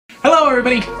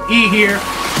everybody, E here.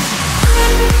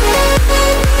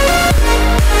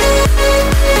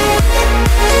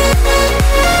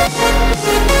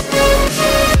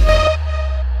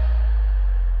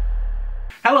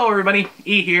 Hello everybody,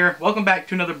 E here. Welcome back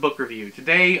to another book review.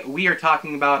 Today we are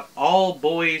talking about All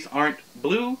Boys Aren't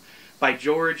Blue by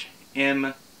George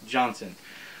M. Johnson.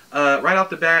 Right off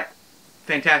the bat,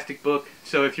 fantastic book.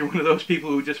 So if you're one of those people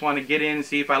who just want to get in,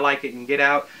 see if I like it and get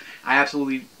out, I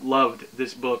absolutely loved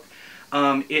this book.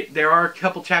 There are a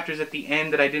couple chapters at the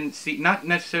end that I didn't see, not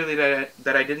necessarily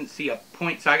that I didn't see a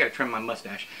point, so I gotta trim my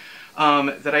mustache,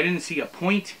 that I didn't see a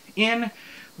point in,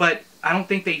 but I don't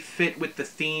think they fit with the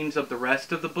themes of the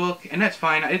rest of the book, and that's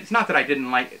fine. It's not that I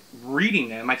didn't like reading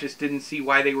them, I just didn't see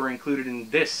why they were included in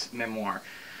this memoir.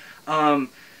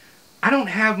 I don't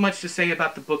have much to say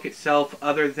about the book itself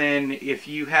other than if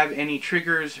you have any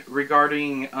triggers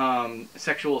regarding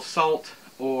sexual assault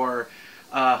or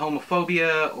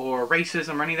homophobia or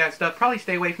racism or any of that stuff, probably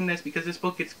stay away from this because this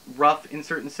book gets rough in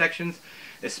certain sections,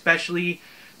 especially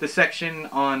the section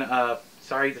on,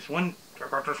 sorry, I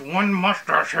got this one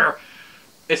mustache here,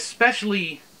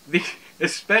 especially the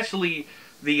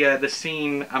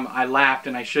scene, I laughed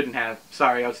and I shouldn't have,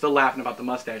 sorry, I was still laughing about the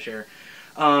mustache hair.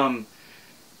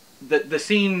 The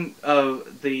scene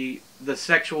of the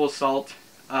sexual assault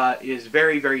is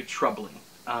very, very troubling.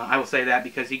 I will say that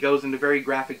because he goes into very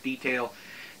graphic detail,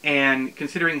 and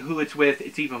considering who it's with,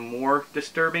 it's even more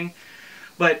disturbing.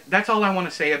 But that's all I want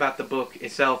to say about the book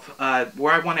itself.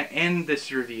 Where I want to end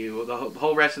this review, the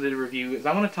whole rest of the review, is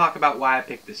I want to talk about why I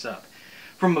picked this up.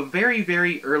 From a very,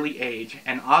 very early age,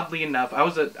 and oddly enough, I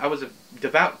was a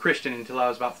devout Christian until I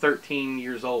was about 13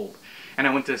 years old. And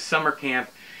I went to summer camp,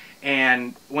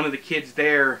 and one of the kids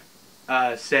there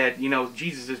said, you know,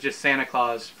 Jesus is just Santa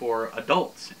Claus for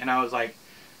adults. And I was like,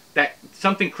 that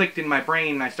something clicked in my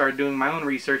brain, and I started doing my own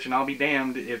research, and I'll be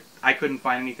damned if I couldn't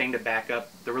find anything to back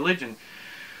up the religion.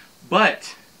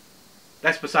 But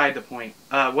that's beside the point.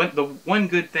 The one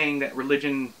good thing that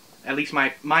religion, at least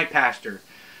my pastor,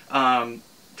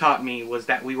 taught me was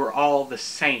that we were all the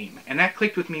same. And that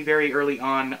clicked with me very early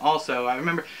on also. I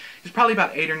remember, it was probably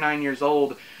about 8 or 9 years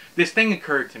old, this thing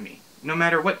occurred to me. No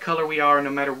matter what color we are,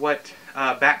 no matter what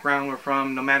background we're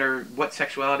from, no matter what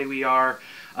sexuality we are,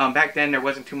 back then there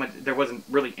wasn't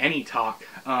really any talk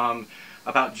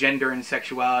about gender and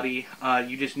sexuality.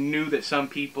 You just knew that some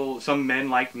men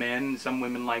liked men, some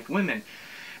women liked women.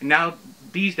 And now,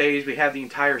 these days, we have the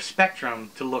entire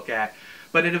spectrum to look at.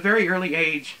 But at a very early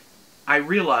age, I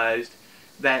realized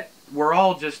that we're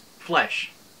all just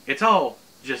flesh. It's all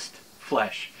just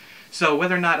flesh. So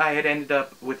whether or not I had ended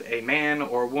up with a man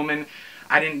or a woman,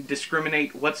 I didn't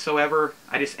discriminate whatsoever.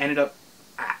 I just ended up,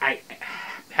 I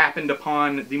happened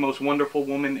upon the most wonderful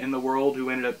woman in the world who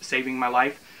ended up saving my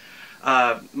life.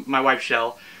 My wife,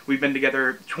 Shell. We've been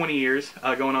together 20 years,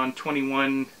 going on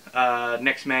 21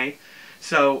 next May.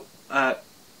 So, but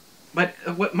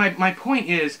what my point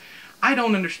is, I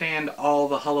don't understand all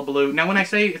the hullabaloo. Now, when I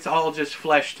say it's all just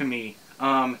flesh to me,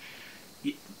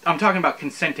 I'm talking about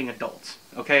consenting adults,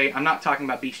 okay? I'm not talking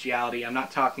about bestiality. I'm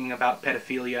not talking about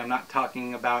pedophilia. I'm not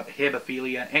talking about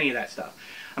hebephilia, any of that stuff.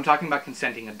 I'm talking about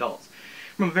consenting adults.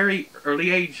 From a very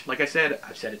early age, like I said,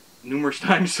 I've said it numerous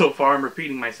times so far, I'm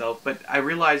repeating myself, but I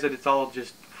realize that it's all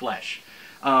just flesh.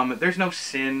 There's no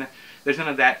sin. There's none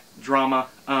of that drama.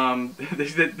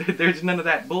 There's none of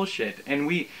that bullshit. And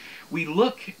we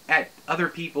look at other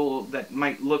people that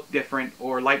might look different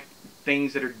or like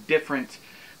things that are different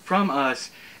from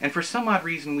us, and for some odd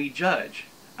reason we judge.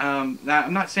 Now,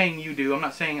 I'm not saying you do, I'm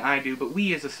not saying I do, but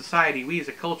we as a society, we as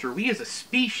a culture, we as a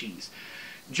species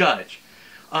judge.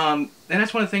 And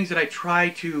that's one of the things that I try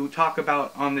to talk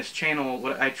about on this channel,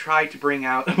 what I try to bring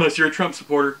out, unless you're a Trump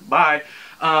supporter, bye.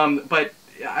 But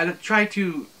I try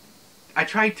to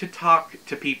talk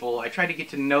to people, I try to get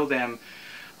to know them,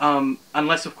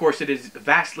 unless of course it is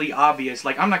vastly obvious.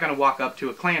 Like, I'm not going to walk up to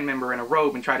a Klan member in a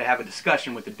robe and try to have a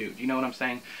discussion with the dude, you know what I'm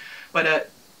saying? But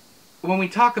when we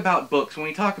talk about books, when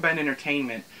we talk about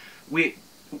entertainment,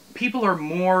 people are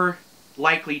more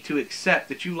likely to accept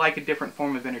that you like a different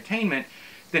form of entertainment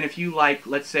than if you like,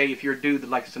 let's say, if you're a dude that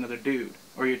likes another dude,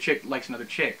 or your chick likes another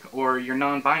chick, or you're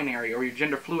non-binary, or you're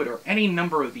gender fluid, or any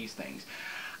number of these things.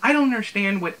 I don't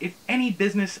understand what, if any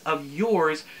business of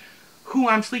yours, who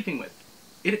I'm sleeping with.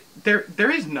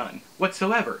 There is none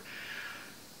whatsoever.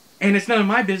 And it's none of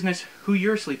my business who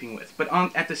you're sleeping with. But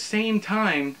at the same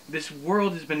time, this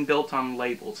world has been built on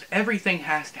labels. Everything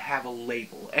has to have a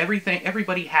label.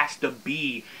 Everybody has to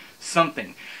be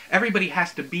something. Everybody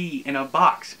has to be in a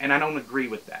box, and I don't agree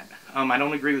with that. I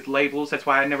don't agree with labels. That's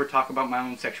why I never talk about my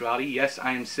own sexuality. Yes,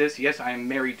 I am cis. Yes, I am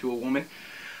married to a woman.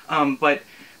 But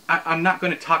I'm not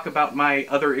going to talk about my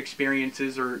other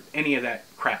experiences or any of that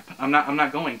crap. I'm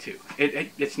not going to.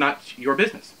 It's not your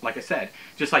business, like I said.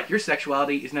 Just like your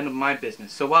sexuality is none of my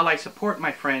business. So while I support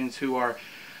my friends who are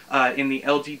in the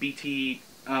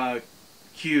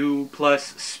LGBTQ plus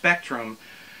spectrum,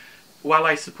 while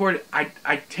I support it,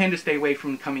 I tend to stay away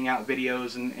from coming out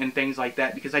videos and things like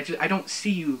that, because I don't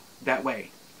see you that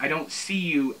way. I don't see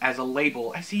you as a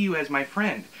label. I see you as my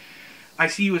friend. I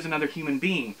see you as another human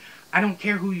being. I don't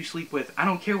care who you sleep with. I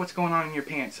don't care what's going on in your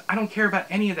pants. I don't care about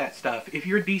any of that stuff. If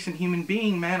you're a decent human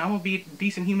being, man, I'm going to be a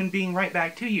decent human being right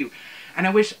back to you. And I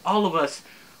wish all of us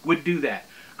would do that.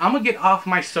 I'm going to get off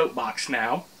my soapbox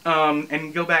now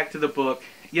and go back to the book.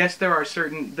 Yes, there are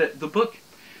certain... The book,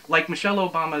 like Michelle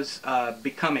Obama's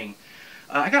Becoming,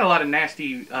 I got a lot of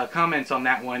nasty comments on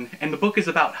that one, and the book is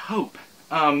about hope.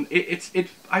 I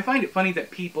find it funny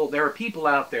that there are people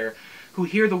out there who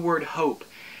hear the word hope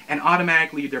and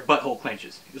automatically their butthole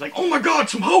clenches. It's like, oh my God,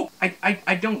 some hope!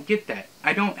 I don't get that.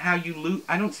 I don't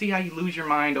see how you lose your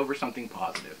mind over something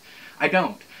positive. I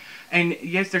don't. And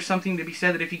yes, there's something to be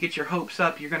said that if you get your hopes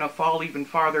up, you're going to fall even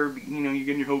farther. You know, you're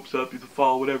getting your hopes up, you'll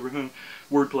fall, whatever,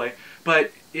 wordplay.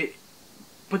 But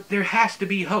there has to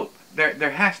be hope.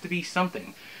 There has to be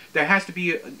something. There has to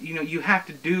be, you have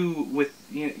to do with,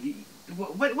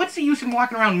 what's the use in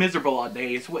walking around miserable all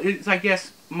day? It's I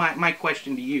guess, my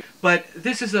question to you. But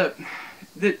this is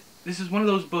one of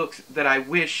those books that I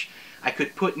wish I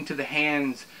could put into the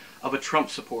hands of a Trump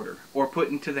supporter, or put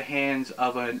into the hands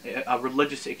of a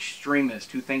religious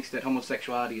extremist who thinks that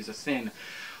homosexuality is a sin,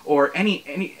 or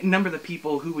any number of the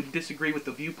people who would disagree with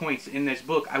the viewpoints in this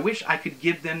book. I wish I could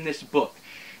give them this book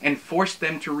and force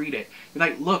them to read it. Be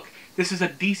like, look, this is a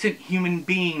decent human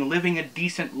being living a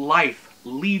decent life.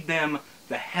 Leave them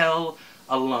the hell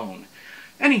alone.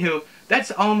 Anywho, that's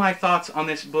all my thoughts on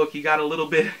this book. You got a little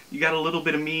bit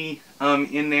of me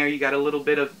in there. You got a little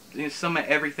bit of some of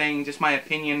everything. Just my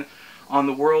opinion on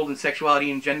the world and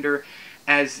sexuality and gender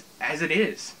as it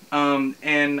is.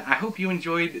 And I hope you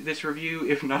enjoyed this review.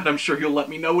 If not, I'm sure you'll let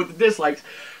me know with the dislikes.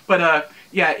 But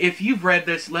yeah, if you've read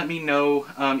this, let me know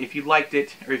if you liked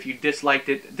it or if you disliked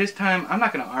it. This time, I'm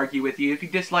not going to argue with you. If you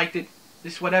disliked it,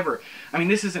 just whatever. I mean,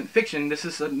 this isn't fiction. This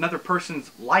is another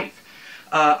person's life.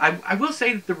 I will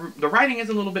say that the writing is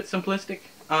a little bit simplistic,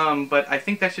 but I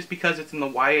think that's just because it's in the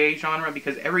YA genre,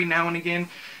 because every now and again,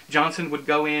 Johnson would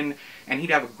go in and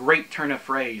he'd have a great turn of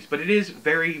phrase. But it is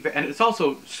and it's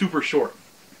also super short.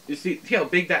 You see how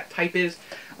big that type is?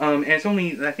 And it's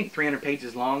only, I think, 300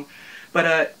 pages long.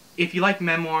 But if you like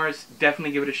memoirs,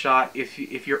 definitely give it a shot.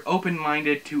 If you're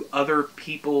open-minded to other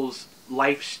people's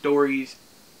life stories,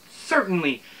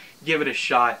 certainly give it a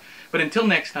shot. But until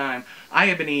next time, I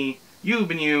have been E, you've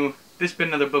been you, this has been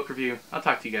another book review. I'll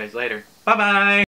talk to you guys later. Bye-bye!